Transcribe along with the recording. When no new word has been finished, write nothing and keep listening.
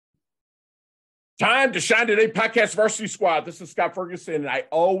Time to shine today, podcast varsity squad. This is Scott Ferguson, and I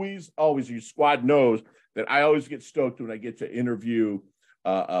always, you squad knows that I always get stoked when I get to interview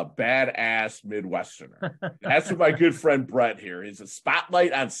a badass Midwesterner. That's what my good friend Bret here is, a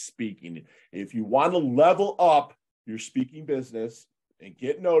spotlight on speaking. If you want to level up your speaking business and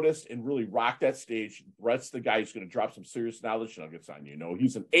get noticed and really rock that stage, Bret's the guy who's going to drop some serious knowledge nuggets on you. You know,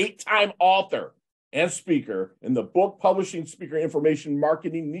 he's an 8-time author and speaker in the book publishing speaker information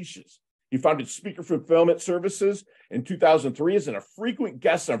marketing niches. He founded Speaker Fulfillment Services in 2003 as a frequent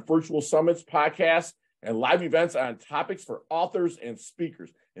guest on virtual summits, podcasts, and live events on topics for authors and speakers.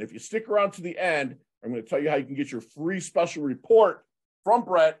 And if you stick around to the end, I'm going to tell you how you can get your free special report from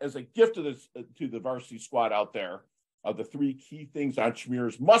Bret as a gift to the varsity squad out there of the 3 key things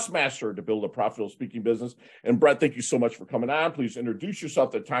entrepreneurs must master to build a profitable speaking business. And Bret, thank you so much for coming on. Please introduce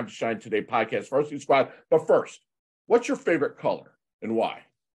yourself to the Time to Shine Today podcast varsity squad. But first, what's your favorite color and why?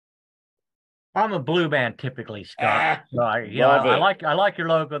 I'm a blue man typically, Scott. I like your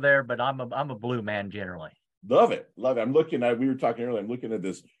logo there, but I'm a blue man generally. Love it. We were talking earlier, I'm looking at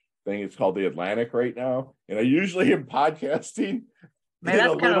this thing. It's called the Atlantic right now. And I usually am podcasting. Man,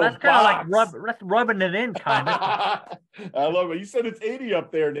 that's kind of like rubbing it in, kind of. I love it. You said it's 80 up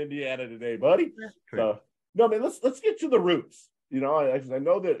there in Indiana today, buddy. So, no, man, let's get to the roots. You know, I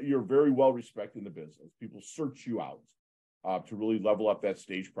know that you're very well respected in the business. People search you out to really level up that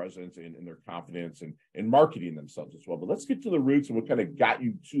stage presence and their confidence and marketing themselves as well. But let's get to the roots and what kind of got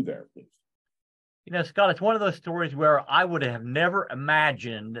you to there, please. You know, Scott, it's one of those stories where I would have never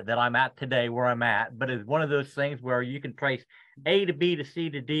imagined that I'm at today where I'm at, but it's one of those things where you can trace A to B to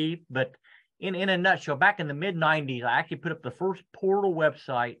C to D. But in a nutshell, back in the mid-90s, I actually put up the first portal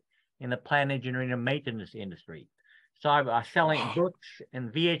website in the plant engineering and maintenance industry. So I was selling books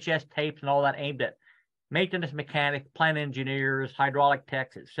and VHS tapes and all that aimed at maintenance mechanics, plant engineers, hydraulic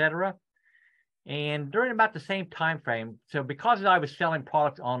techs, etc. And during about the same time frame, so because I was selling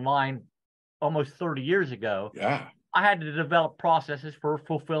products online almost 30 years ago, I had to develop processes for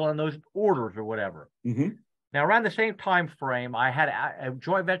fulfilling those orders or whatever. Mm-hmm. Now, around the same time frame, I had a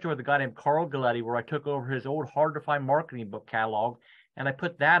joint venture with a guy named Carl Galletti where I took over his old hard-to-find marketing book catalog, and I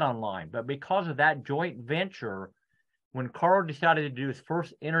put that online. But because of that joint venture, when Carl decided to do his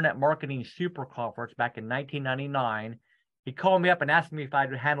first internet marketing super conference back in 1999, he called me up and asked me if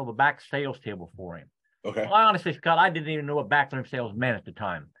I'd handle the back sales table for him. Okay. Well, honestly, Scott, I didn't even know what backroom sales meant at the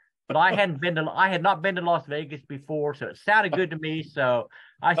time. But I had not been to Las Vegas before, so it sounded good to me. So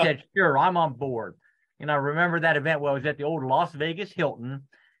I said, sure, I'm on board. And I remember that event where I was at the old Las Vegas Hilton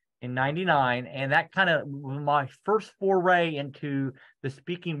in 99, and that kind of was my first foray into the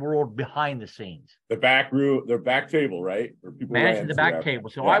speaking world behind the scenes. The back room, their back table, right? Managing the back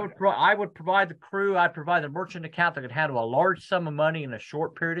table. So yeah. I would provide the crew, I'd provide the merchant account that could handle a large sum of money in a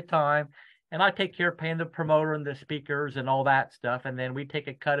short period of time. And I take care of paying the promoter and the speakers and all that stuff. And then we take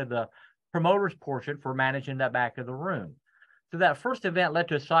a cut of the promoter's portion for managing that back of the room. So that first event led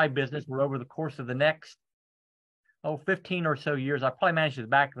to a side business where over the course of the next 15 or so years, I probably managed the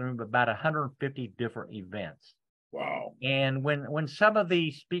back of the room about 150 different events. Wow. And when some of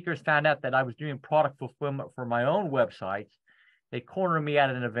the speakers found out that I was doing product fulfillment for my own websites, they cornered me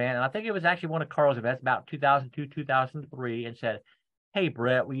at an event. And I think it was actually one of Carl's events, about 2002, 2003, and said, hey,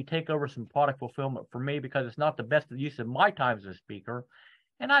 Bret, will you take over some product fulfillment for me? Because it's not the best use of my time as a speaker.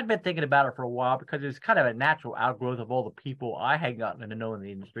 And I'd been thinking about it for a while because it's kind of a natural outgrowth of all the people I had gotten to know in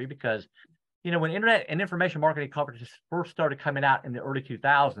the industry. Because, you know, when internet and information marketing conferences first started coming out in the early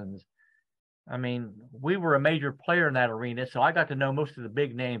 2000s, I mean, we were a major player in that arena. So I got to know most of the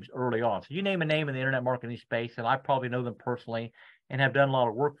big names early on. So you name a name in the internet marketing space, and I probably know them personally and have done a lot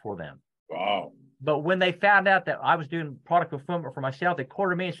of work for them. Wow. But when they found out that I was doing product fulfillment for myself, they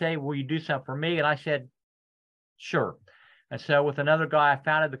cornered me and said, will you do something for me? And I said, sure. And so with another guy, I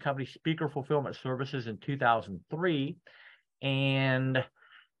founded the company Speaker Fulfillment Services in 2003. And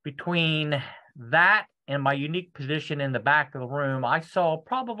between that and my unique position in the back of the room, I saw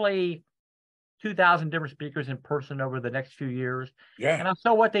probably 2,000 different speakers in person over the next few years. Yeah. And I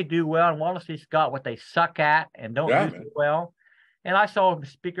saw what they do well, and honestly, Scott, what they suck at and don't do well. And I saw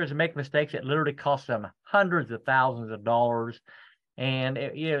speakers make mistakes that literally cost them hundreds of thousands of dollars. And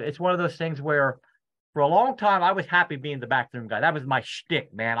it's one of those things where for a long time, I was happy being the backroom guy. That was my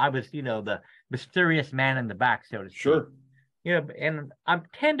shtick, man. I was, the mysterious man in the back, so to speak. Sure. And I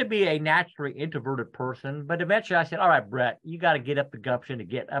tend to be a naturally introverted person, but eventually I said, all right, Bret, you got to get up the gumption to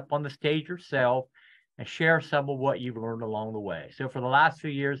get up on the stage yourself and share some of what you've learned along the way. So for the last few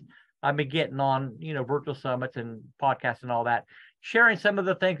years, I've been getting on, virtual summits and podcasts and all that, sharing some of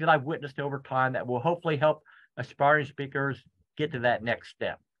the things that I've witnessed over time that will hopefully help aspiring speakers get to that next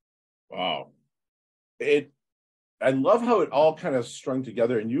step. Wow. I love how it all kind of strung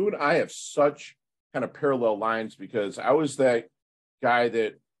together. And you and I have such kind of parallel lines, because I was that guy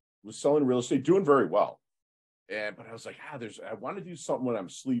that was selling real estate, doing very well. But I was like, I want to do something when I'm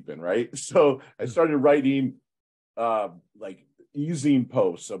sleeping, right? So I started writing like easing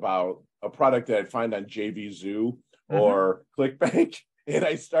posts about a product that I find on JVZoo or ClickBank, and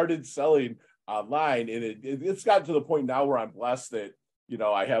I started selling online. And it's gotten to the point now where I'm blessed that, you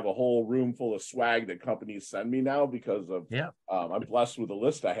know, I have a whole room full of swag that companies send me now because of I'm blessed with the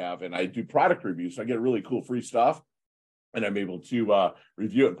list I have, and I do product reviews, so I get really cool free stuff, and I'm able to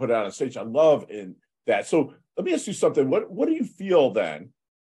review it and put it on a stage. I love in that. So let me ask you something. What do you feel then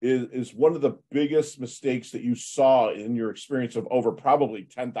is one of the biggest mistakes that you saw in your experience of over probably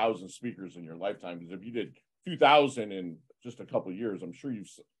 10,000 speakers in your lifetime? Because if you did 2,000 in just a couple of years, I'm sure you've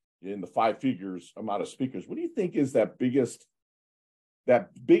in the 5 figures amount of speakers. What do you think is that biggest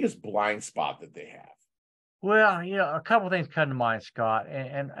blind spot that they have? Well, you know, a couple of things come to mind, Scott.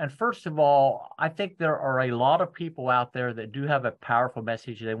 And first of all, I think there are a lot of people out there that do have a powerful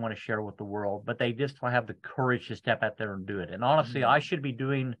message they want to share with the world, but they just don't have the courage to step out there and do it. And honestly, I should have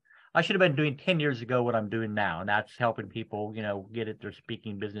been doing 10 years ago what I'm doing now, and that's helping people, you know, get their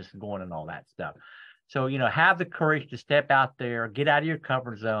speaking business going and all that stuff. So, you know, have the courage to step out there, get out of your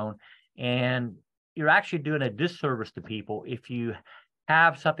comfort zone, and you're actually doing a disservice to people if you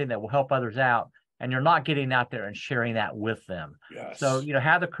have something that will help others out and you're not getting out there and sharing that with them. Yes. So, you know,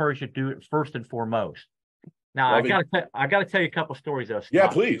 have the courage to do it first and foremost. Now, I got to tell you a couple of stories, though, Scott. Yeah,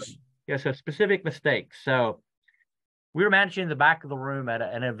 please. Yeah, so specific mistakes. So we were managing the back of the room at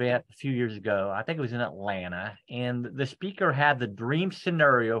an event a few years ago. I think it was in Atlanta. And the speaker had the dream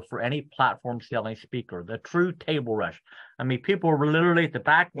scenario for any platform selling speaker, the true table rush. I mean, people were literally at the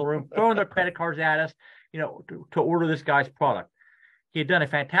back of the room throwing their credit cards at us, you know, to order this guy's product. He had done a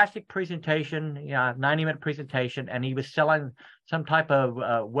fantastic presentation, 90-minute presentation, and he was selling some type of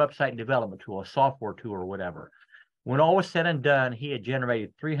website development tool, a software tool or whatever. When all was said and done, he had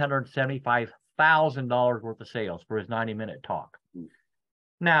generated $375,000 worth of sales for his 90-minute talk.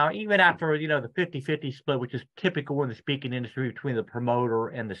 Now, even after, you know, the 50-50 split, which is typical in the speaking industry between the promoter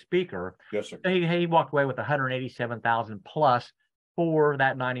and the speaker, yes, sir. He walked away with $187,000 plus for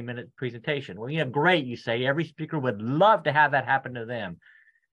that 90-minute presentation. Well, you know, great, you say. Every speaker would love to have that happen to them.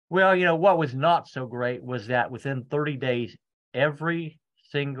 Well, you know, what was not so great was that within 30 days, every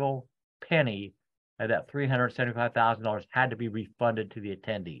single penny of that $375,000 had to be refunded to the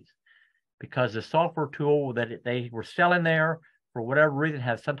attendees, because the software tool that they were selling there, for whatever reason,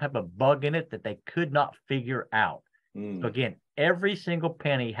 has some type of bug in it that they could not figure out. So again, every single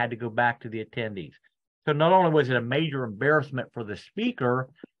penny had to go back to the attendees. So not only was it a major embarrassment for the speaker,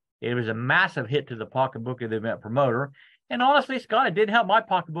 it was a massive hit to the pocketbook of the event promoter. And honestly, Scott, it didn't help my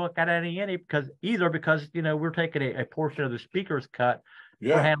pocketbook at any because, you know, we're taking a portion of the speaker's cut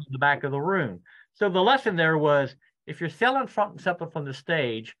for handling the back of the room. So the lesson there was, if you're selling something from the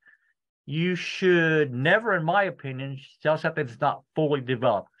stage, you should never, in my opinion, sell something that's not fully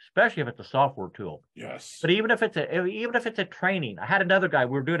developed, especially if it's a software tool. Yes. But even if it's a training, I had another guy,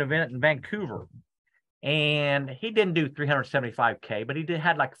 we were doing an event in Vancouver, and he didn't do $375K, but he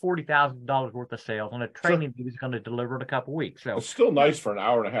had like $40,000 worth of sales on a training he was going to deliver in a couple of weeks. So it's still nice for an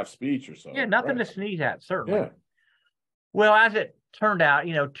hour and a half speech or so. Yeah, nothing to sneeze at, certainly. Yeah. Well, as it turned out,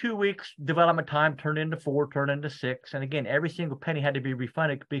 you know, 2 weeks development time turned into 4, turned into 6. And again, every single penny had to be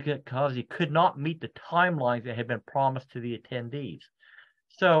refunded because he could not meet the timelines that had been promised to the attendees.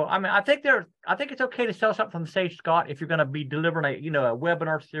 So, I mean, I think it's okay to sell something from the stage, Scott, if you're going to be delivering a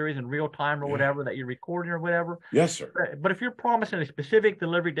webinar series in real time or whatever that you're recording or whatever. Yes, sir. But if you're promising a specific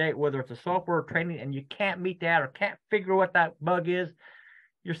delivery date, whether it's a software or training, and you can't meet that or can't figure what that bug is,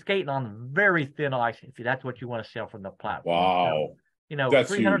 you're skating on very thin ice if that's what you want to sell from the platform. Wow. So, you know,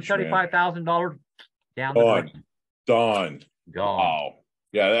 that's $375,000 down the drain. Done. Gone. Wow.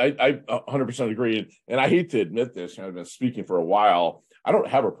 Yeah, I 100% agree. And I hate to admit this, I've been speaking for a while. I don't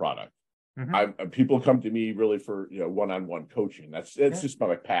have a product. People come to me really for one-on-one coaching. That's just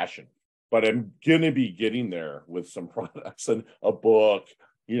my passion. But I'm gonna be getting there with some products and a book,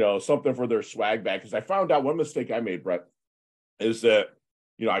 something for their swag bag. Because I found out one mistake I made, Brett, is that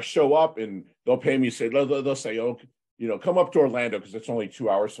I show up and they'll pay me. They'll say, oh, come up to Orlando because it's only 2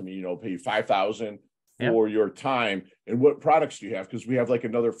 hours from me. Pay you $5,000 for your time. And what products do you have? Because we have like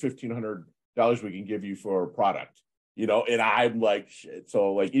another $1,500 we can give you for a product. And I'm like, shit.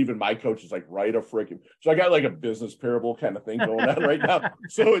 So like, even my coach is like, write a freaking. So I got like a business parable kind of thing going on right now.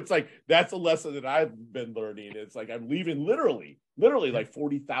 So it's like, that's a lesson that I've been learning. It's like, I'm leaving literally like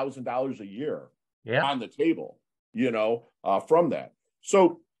 $40,000 a year on the table, from that.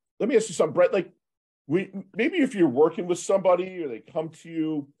 So let me ask you something, Brett, like maybe if you're working with somebody or they come to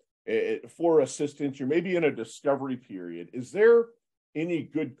you for assistance, you're maybe in a discovery period. Is there any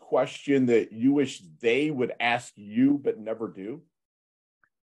good question that you wish they would ask you but never do?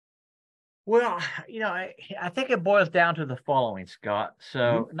 Well, I think it boils down to the following, Scott.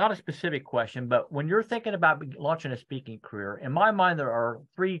 So not a specific question, but when you're thinking about launching a speaking career, in my mind, there are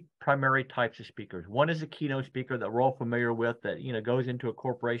three primary types of speakers. One is a keynote speaker that we're all familiar with that, goes into a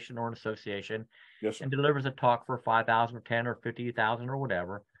corporation or an association and delivers a talk for 5,000 or 10 or 50,000 or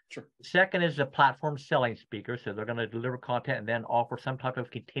whatever. Sure. Second is a platform selling speaker. So they're going to deliver content and then offer some type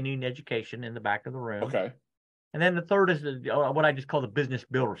of continuing education in the back of the room. Okay. And then the third is what I just call the business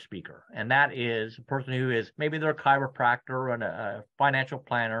builder speaker. And that is a person who is, maybe they're a chiropractor and a financial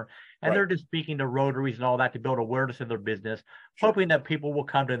planner, and they're just speaking to Rotaries and all that to build awareness of their business, hoping that people will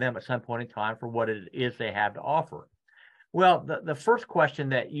come to them at some point in time for what it is they have to offer. Well, the first question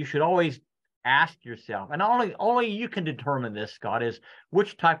that you should always ask yourself, and only you can determine this, Scott, is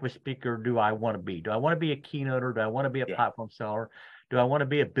which type of speaker do I want to be? Do I want to be a keynoter? Do I want to be a platform seller? Do I want to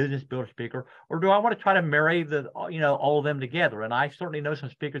be a business builder speaker, or do I want to try to marry all of them together? And I certainly know some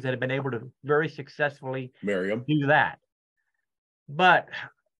speakers that have been able to very successfully do that. But,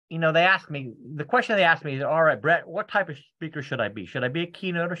 the question they asked me is, all right, Bret, what type of speaker should I be? Should I be a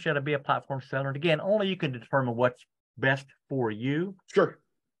keynote or should I be a platform seller? And again, only you can determine what's best for you. Sure.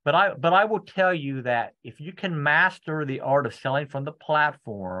 But I will tell you that if you can master the art of selling from the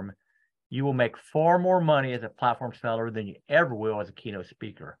platform, you will make far more money as a platform seller than you ever will as a keynote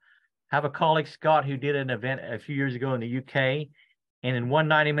speaker. I have a colleague, Scott, who did an event a few years ago in the UK, and in one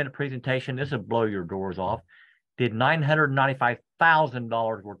 90-minute presentation, this will blow your doors off, did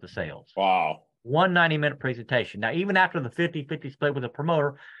 $995,000 worth of sales. Wow. One 90-minute presentation. Now, even after the 50-50 split with a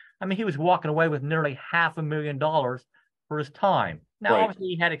promoter, he was walking away with nearly $500,000 for his time. Now, obviously,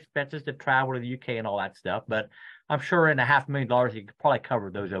 he had expenses to travel to the UK and all that stuff, but I'm sure in $500,000, he could probably cover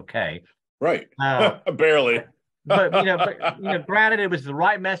those okay. Right. Barely. but granted, it was the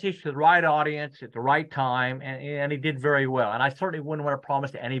right message to the right audience at the right time, and he did very well. And I certainly wouldn't want to promise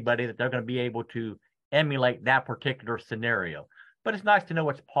to anybody that they're going to be able to emulate that particular scenario. But it's nice to know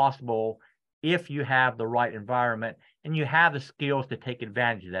what's possible if you have the right environment and you have the skills to take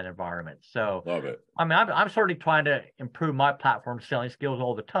advantage of that environment. So, love it. I'm certainly trying to improve my platform selling skills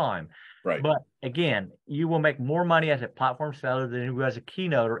all the time. Right. But again, you will make more money as a platform seller than you will as a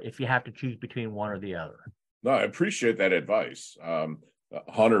keynoter if you have to choose between one or the other. No, I appreciate that advice. 100%.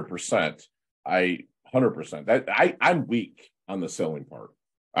 100%. I'm weak on the selling part.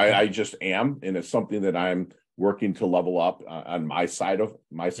 I just am, and it's something that I'm working to level up on my side of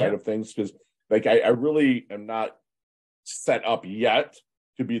things, because I really am not set up yet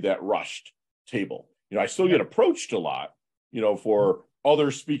to be that rushed table. I still get approached a lot, for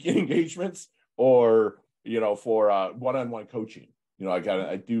other speaking engagements or, for one-on-one coaching.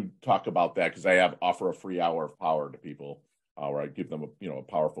 I do talk about that because I offer a free hour of power to people where I give them a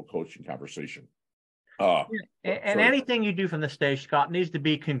powerful coaching conversation. Anything you do from the stage, Scott, needs to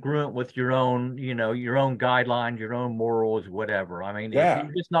be congruent with your own, your own guidelines, your own morals, whatever. If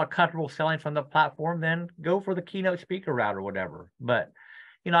you're just not comfortable selling from the platform, then go for the keynote speaker route or whatever. But,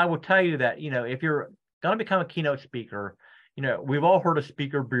 I will tell you that, if you're going to become a keynote speaker, we've all heard of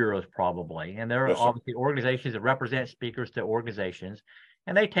speaker bureaus probably, and there are obviously organizations that represent speakers to organizations,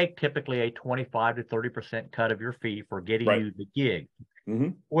 and they take typically a 25 to 30% cut of your fee for getting you the gig. Mm-hmm.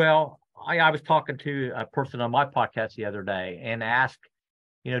 Well, I was talking to a person on my podcast the other day and asked,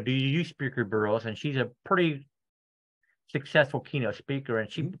 do you use speaker bureaus? And she's a pretty successful keynote speaker,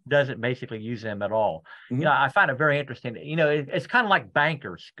 and she doesn't basically use them at all. Mm-hmm. I find it very interesting. It's kind of like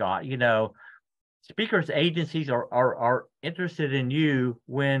bankers, Scott. Speakers agencies are interested in you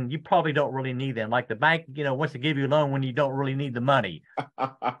when you probably don't really need them. Like the bank, wants to give you a loan when you don't really need the money.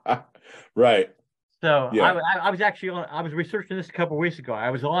 Right. So I was researching this a couple of weeks ago. I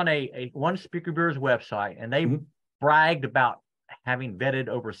was on one speaker bureau's website, and they bragged about having vetted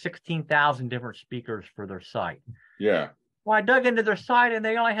over 16,000 different speakers for their site. Yeah. Well, I dug into their site, and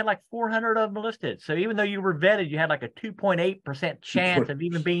they only had like 400 of them listed. So even though you were vetted, you had like a 2.8% chance of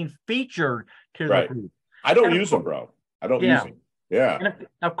even being featured to the group. I don't use them, bro. I don't use them. Yeah. And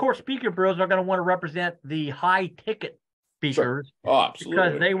of course, speaker bureaus are going to want to represent the high ticket speakers. Sure. Oh, absolutely.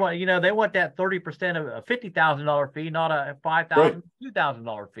 Because they want that 30% of a $50,000 fee, not a $5,000,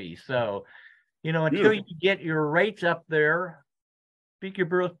 $2,000 fee. So, until you get your rates up there, speaker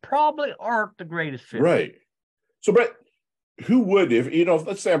bureaus probably aren't the greatest fit. Right. So, Bret, who would, if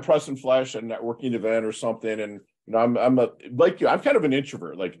let's say I'm pressing flash at a networking event or something, and I'm like you, I'm kind of an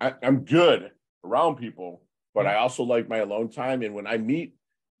introvert. Like I'm good around people, but I also like my alone time. And when I meet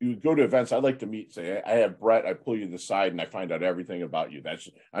you go to events, I like to meet, say, I have Bret, I pull you to the side and I find out everything about you.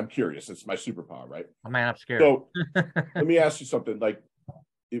 I'm curious. It's my superpower, right? Oh, man, I'm scared. So let me ask you something. Like,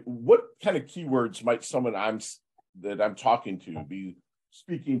 what kind of keywords might someone that I'm talking to be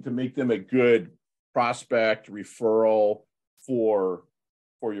speaking to make them a good prospect referral for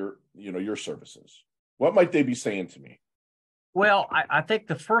your services? What might they be saying to me? Well, I think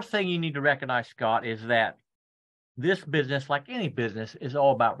the first thing you need to recognize, Scott, is that this business, like any business, is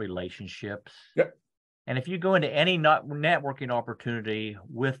all about relationships. Yep. And if you go into any networking opportunity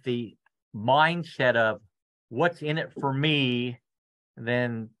with the mindset of what's in it for me,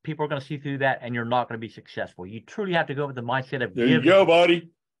 then people are going to see through that and you're not going to be successful. You truly have to go with the mindset of there you go, buddy.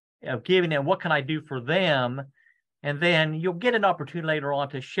 Of giving and what can I do for them? And then you'll get an opportunity later on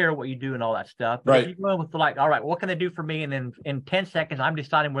to share what you do and all that stuff. But right. If you go with all right, what can they do for me? And then in 10 seconds, I'm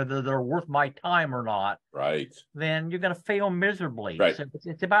deciding whether they're worth my time or not. Right. Then you're going to fail miserably. Right. So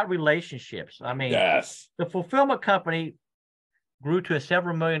it's about relationships. I mean, yes. The fulfillment company grew to a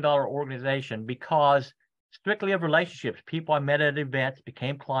several $1 million organization because strictly of relationships. People I met at events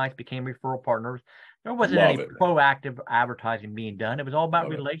became clients, became referral partners. There wasn't any proactive advertising being done. It was all about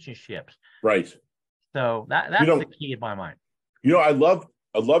relationships. Right. So that's the key in my mind. I love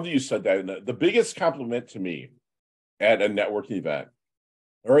that you said that. And the biggest compliment to me at a networking event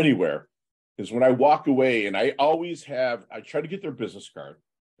or anywhere is when I walk away and I try to get their business card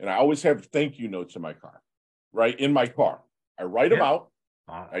and I always have thank you notes in my car, right? In my car. I write them out.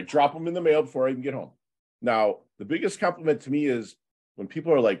 I drop them in the mail before I even get home. Now, the biggest compliment to me is when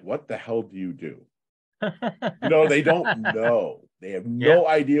people are like, what the hell do you do? They don't know. They have no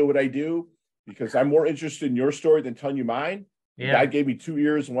idea what I do. Because I'm more interested in your story than telling you mine. Yeah. God gave me 2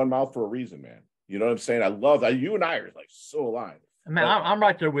 ears and 1 mouth for a reason, man. You know what I'm saying? I love that. You and I are like so aligned. Man, I'm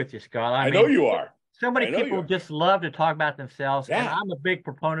right there with you, Scott. I know you are. So many people just love to talk about themselves. Yeah. And I'm a big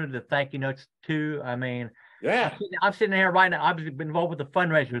proponent of thank you notes too. I mean, yeah. I'm sitting here writing. I've been involved with a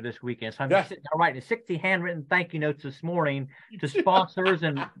fundraiser this weekend. So I'm just sitting there writing 60 handwritten thank you notes this morning to sponsors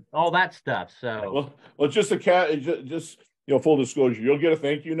and all that stuff. So well, just full disclosure, you'll get a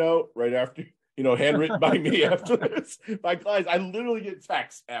thank you note right after, handwritten by me after this. My clients, I literally get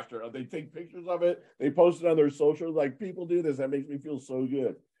texts after. They take pictures of it. They post it on their socials. Like, people do this. That makes me feel so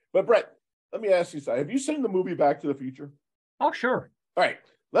good. But Bret, let me ask you something. Have you seen the movie Back to the Future? Oh, sure. All right.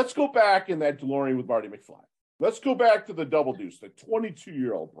 Let's go back in that DeLorean with Marty McFly. Let's go back to the Double Deuce, the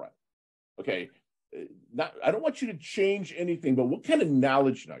 22-year-old Bret. Okay. I don't want you to change anything, but what kind of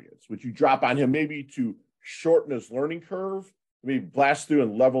knowledge nuggets would you drop on him maybe to shorten his learning curve, maybe blast through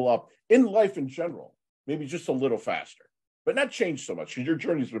and level up in life in general, maybe just a little faster, but not change so much because your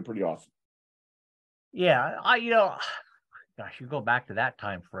journey's been pretty awesome. Yeah, you go back to that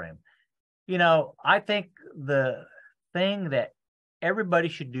time frame. I think the thing that everybody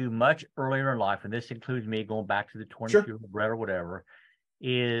should do much earlier in life, and this includes me going back to the 22 or whatever,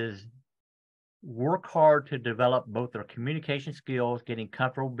 is work hard to develop both their communication skills, getting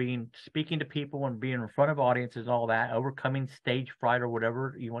comfortable speaking to people and being in front of audiences, all that, overcoming stage fright or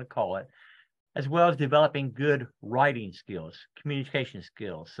whatever you want to call it, as well as developing good writing skills, communication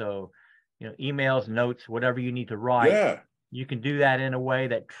skills. So, emails, notes, whatever you need to write, you can do that in a way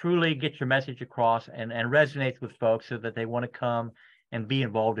that truly gets your message across and resonates with folks so that they want to come and be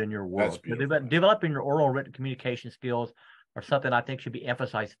involved in your world. So developing your oral written communication skills are something I think should be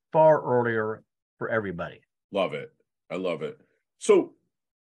emphasized far earlier for everybody. Love it. I love it. So,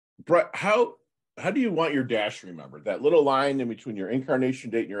 Bret, how do you want your dash remembered? That little line in between your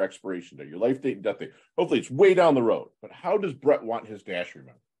incarnation date and your expiration date, your life date and death date. Hopefully it's way down the road, but how does Bret want his dash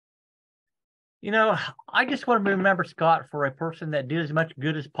remembered? I just want to remember, Scott, for a person that did as much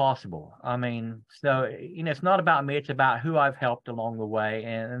good as possible. I mean, so, it's not about me. It's about who I've helped along the way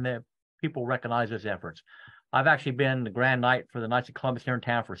and that people recognize those efforts. I've actually been the Grand Knight for the Knights of Columbus here in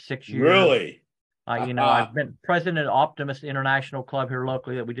town for 6 years. Really? I've been president of Optimist International Club here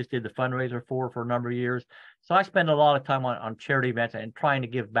locally that we just did the fundraiser for a number of years. So I spend a lot of time on charity events and trying to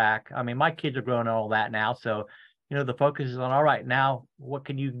give back. I mean, my kids are growing and all that now. So, the focus is on, all right, now what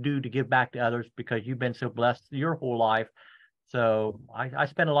can you do to give back to others because you've been so blessed your whole life. So I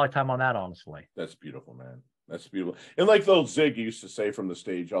spend a lot of time on that, honestly. That's beautiful, man. That's beautiful. And like those Zig used to say from the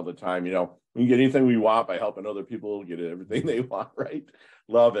stage all the time, we can get anything we want by helping other people get everything they want, right?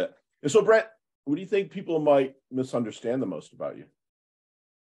 Love it. And so, Bret, what do you think people might misunderstand the most about you?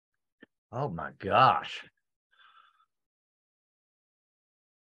 Oh, my gosh.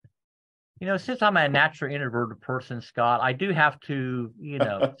 Since I'm a natural introverted person, Scott, I do have to,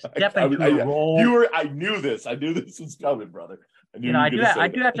 step into a role. I knew this. I knew this was coming, brother. I knew You know, you were I going to say I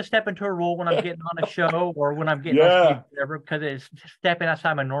do that. have to step into a role when I'm getting on a show or when I'm getting on Yeah. stage, whatever, because it's stepping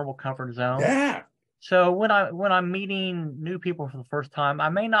outside my normal comfort zone. Yeah. So when I'm meeting new people for the first time, I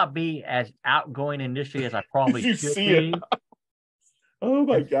may not be as outgoing initially as I probably You should see it. be. Oh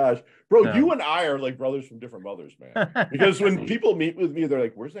my gosh. Bro, So, you and I are like brothers from different mothers, man. Because when people meet with me, they're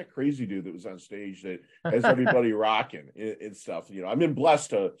like, where's that crazy dude that was on stage that has everybody rocking and stuff? You know, I've been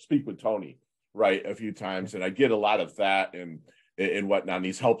blessed to speak with Tony, right, a few times, and I get a lot of that and whatnot, and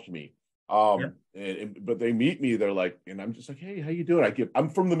he's helped me. But they meet me, they're like, and I'm just like, hey, how you doing? I'm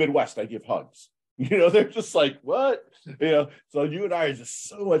from the Midwest, I give hugs. You know, they're just like, what? You know, so you and I are just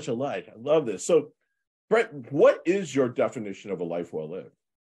so much alike. I love this. So Bret, what is your definition of a life well lived?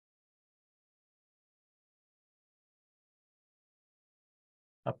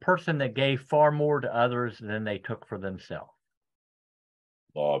 a person that gave far more to others than they took for themselves.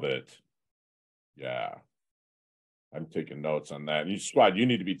 Love it. Yeah. I'm taking notes on that. And you, Squad, you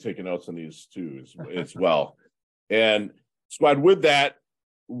need to be taking notes on these too as well. And Squad, with that,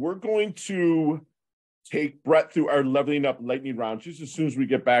 we're going to take Bret through our leveling up lightning round just as soon as we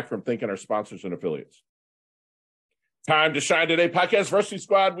get back from thanking our sponsors and affiliates. Time to shine today, podcast Varsity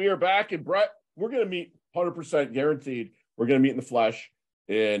Squad. We are back, and Bret, we're going to meet 100% guaranteed. We're going to meet in the flesh,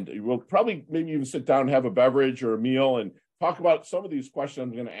 and we'll probably maybe even sit down and have a beverage or a meal and talk about some of these questions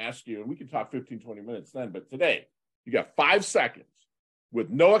I'm going to ask you, and we can talk 15, 20 minutes then. But today, you got 5 seconds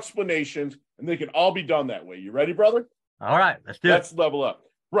with no explanations, and they can all be done that way. You ready, brother? All right, let's do it. Let's level up.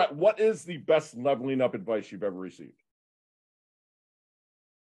 Bret, what is the best leveling up advice you've ever received?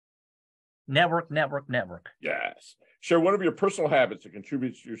 Network. Yes. Share one of your personal habits that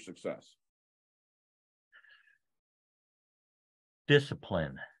contributes to your success.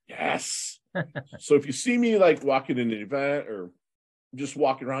 Discipline. Yes. So if you see me like walking in an event or just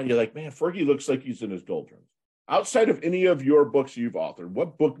walking around, you're like, man, Fergie looks like he's in his doldrums. Outside of any of your books you've authored,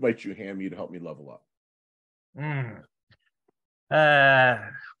 what book might you hand me to help me level up? I'm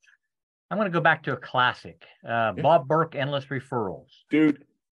going to go back to a classic. Bob Burke, Endless Referrals. Dude,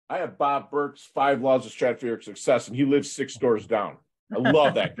 I have Bob Burke's 5 Laws of Stratospheric Success, and he lives 6 doors down. I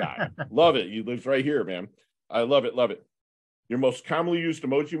love that guy. Love it. He lives right here, man. I love it. Love it. Your most commonly used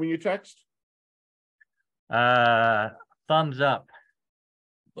emoji when you text? Thumbs up.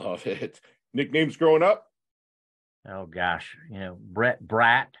 Love it. Nicknames growing up? Oh gosh,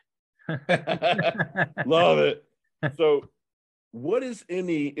 Brat. Love it. So, what is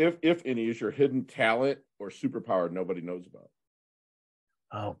any, if any, is your hidden talent or superpower nobody knows about?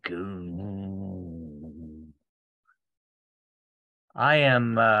 Oh, good. I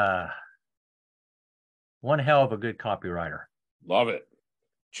am one hell of a good copywriter. Love it.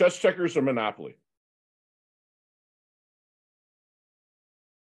 Chess, checkers, or Monopoly?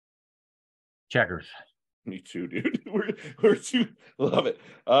 Checkers. Me too, dude. We're too. Love it.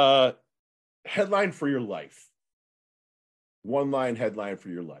 Headline for your life. 1-line headline for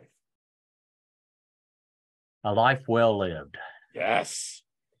your life. A life well lived. Yes.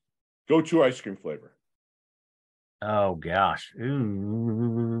 Go-to ice cream flavor. Oh gosh.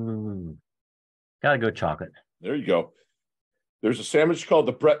 Ooh. Gotta go chocolate. There you go. There's a sandwich called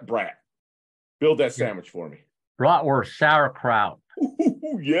the Bret Brat. Build that sandwich for me. Bratwurst, sauerkraut.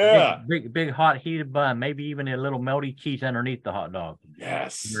 Ooh, yeah. Big hot heated bun. Maybe even a little melty cheese underneath the hot dog.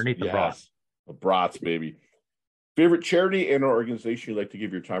 Yes. Underneath the broth. The brats, baby. Favorite charity and organization you like to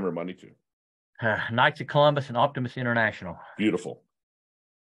give your time or money to? Knights of Columbus and Optimus International. Beautiful.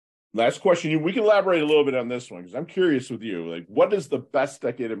 Last question. We can elaborate a little bit on this one because I'm curious with you. Like, what is the best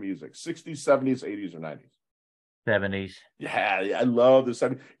decade of music? 60s, 70s, 80s, or 90s? 70s. Yeah, I love the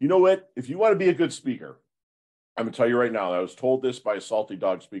 70s. You know what? If you want to be a good speaker, I'm going to tell you right now, I was told this by a Salty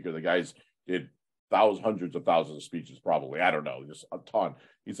Dog speaker. The guy's did hundreds of thousands of speeches, probably. I don't know, just a ton.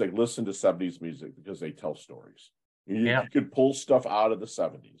 He's like, listen to 70s music because they tell stories. You could pull stuff out of the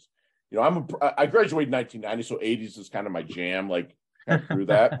 70s. You know, I graduated in 1990, so 80s is kind of my jam. Like, through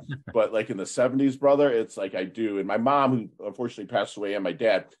that, but like in the 70s, brother, it's like I do. And my mom, who unfortunately passed away, and my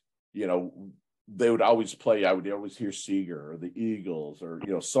dad, you know, they would always play. I would always hear Seeger or the Eagles or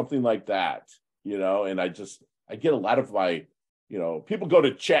something like that. And I get a lot of my, people go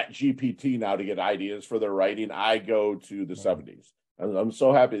to Chat GPT now to get ideas for their writing. I go to the 70s. I'm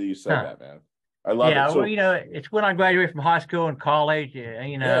so happy that you said that, man. I love it. Yeah, well, it's when I graduated from high school and college.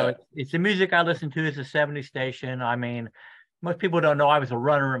 It's the music I listen to is the 70s station. I mean, most people don't know I was a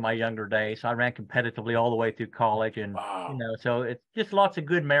runner in my younger days. So I ran competitively all the way through college, and so it's just lots of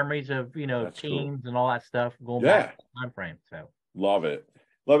good memories of That's teams cool. and all that stuff going back to the time frame. So love it.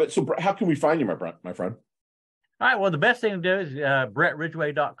 So how can we find you, my friend? All right. Well, the best thing to do is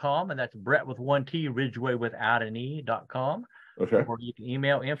BretRidgway.com, and that's Bret with 1 T, Ridgway without an E.com. Okay. Or you can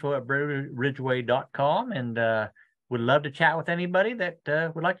email info@bretridgway.com, and would love to chat with anybody that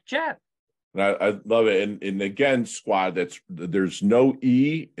would like to chat. And I love it. And again, squad, there's no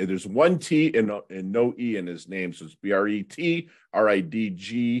E, and there's one T and no E in his name. So it's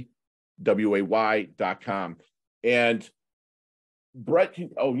BRETRIDGWAY.com. And Bret, you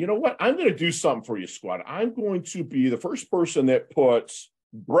know what? I'm going to do something for you, squad. I'm going to be the first person that puts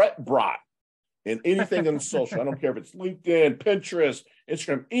Bret Brott in anything on social. I don't care if it's LinkedIn, Pinterest,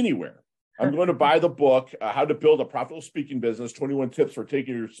 Instagram, anywhere. I'm going to buy the book, How to Build a Profitable Speaking Business, 21 Tips for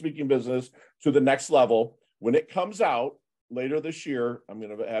Taking Your Speaking Business to the Next Level. When it comes out later this year, I'm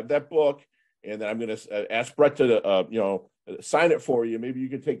going to have that book, and then I'm going to ask Bret to, sign it for you. Maybe you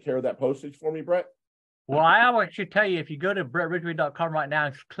can take care of that postage for me, Bret? Well, I will actually tell you, if you go to BretRidgway.com right now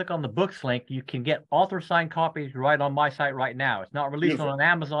and click on the books link, you can get author-signed copies right on my site right now. It's not released on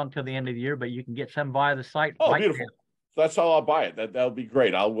Amazon until the end of the year, but you can get some via the site. Oh, beautiful. Now. That's how I'll buy it. That'll be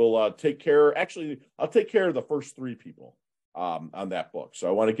great. I will take care. Actually, I'll take care of the first 3 people on that book. So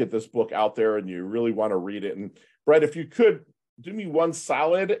I want to get this book out there, and you really want to read it. And Bret, if you could do me one last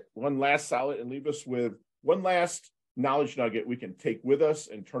solid, and leave us with one last knowledge nugget we can take with us,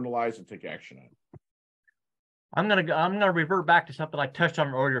 internalize, and take action on. I'm gonna revert back to something I touched on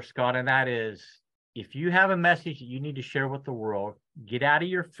earlier, Scott, and that is, if you have a message that you need to share with the world, get out of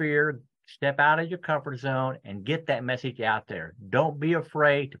your fear, step out of your comfort zone, and get that message out there. Don't be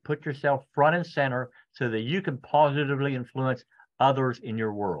afraid to put yourself front and center so that you can positively influence others in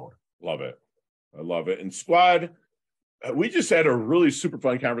your world. Love it. I love it. And squad, we just had a really super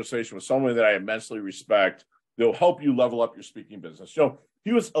fun conversation with someone that I immensely respect. They'll help you level up your speaking business.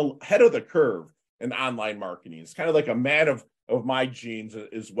 He was ahead of the curve in online marketing. It's kind of like a man of my genes,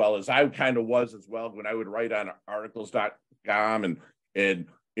 as well as I kind of was as well, when I would write on articles.com and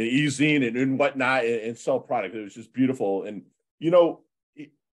e-zine and whatnot and sell product. It was just beautiful. And,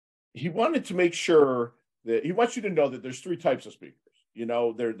 he wanted to make sure that he wants you to know that there's 3 types of speakers.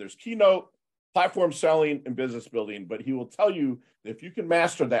 There's Keynote, platform selling, and business building. But he will tell you that if you can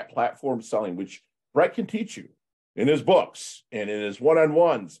master that platform selling, which Bret can teach you in his books and in his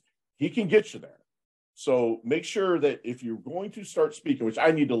one-on-ones, he can get you there. So make sure that if you're going to start speaking, which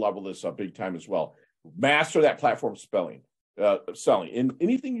I need to level this up big time as well, master that platform selling. And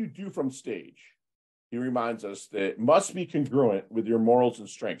anything you do from stage, he reminds us that it must be congruent with your morals and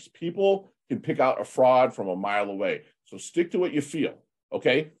strengths. People can pick out a fraud from a mile away. So stick to what you feel,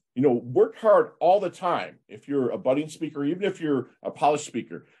 okay? Work hard all the time if you're a budding speaker, even if you're a polished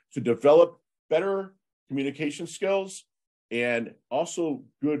speaker, to develop better communication skills and also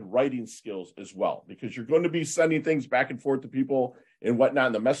good writing skills as well, because you're going to be sending things back and forth to people and whatnot,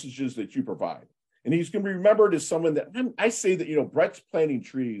 and the messages that you provide. And he's going to be remembered as someone that I say that, Bret's planting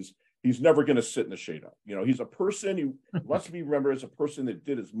trees. He's never going to sit in the shade of. He's a person who wants to be remembered as a person that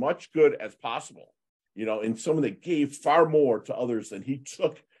did as much good as possible, and someone that gave far more to others than he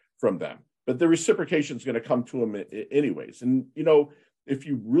took from them. But the reciprocation is going to come to him anyways. And, if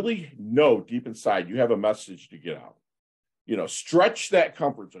you really know deep inside you have a message to get out, stretch that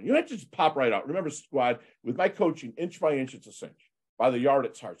comfort zone. You don't have to just pop right out. Remember, squad, with my coaching, inch by inch, it's a cinch. By the yard,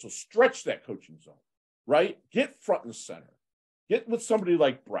 it's hard. So stretch that coaching zone, right? Get front and center. Get with somebody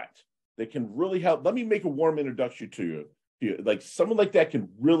like Bret that can really help. Let me make a warm introduction to you. Like someone like that can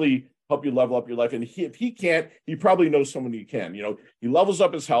really help you level up your life. And if he can't, he probably knows someone who can. He levels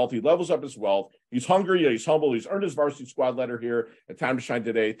up his health. He levels up his wealth. He's hungry. He's humble. He's earned his varsity squad letter here at Time to Shine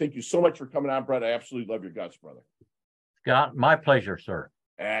today. Thank you so much for coming on, Bret. I absolutely love your guts, brother. Scott, my pleasure, sir.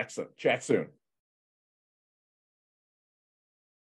 Excellent. Chat soon.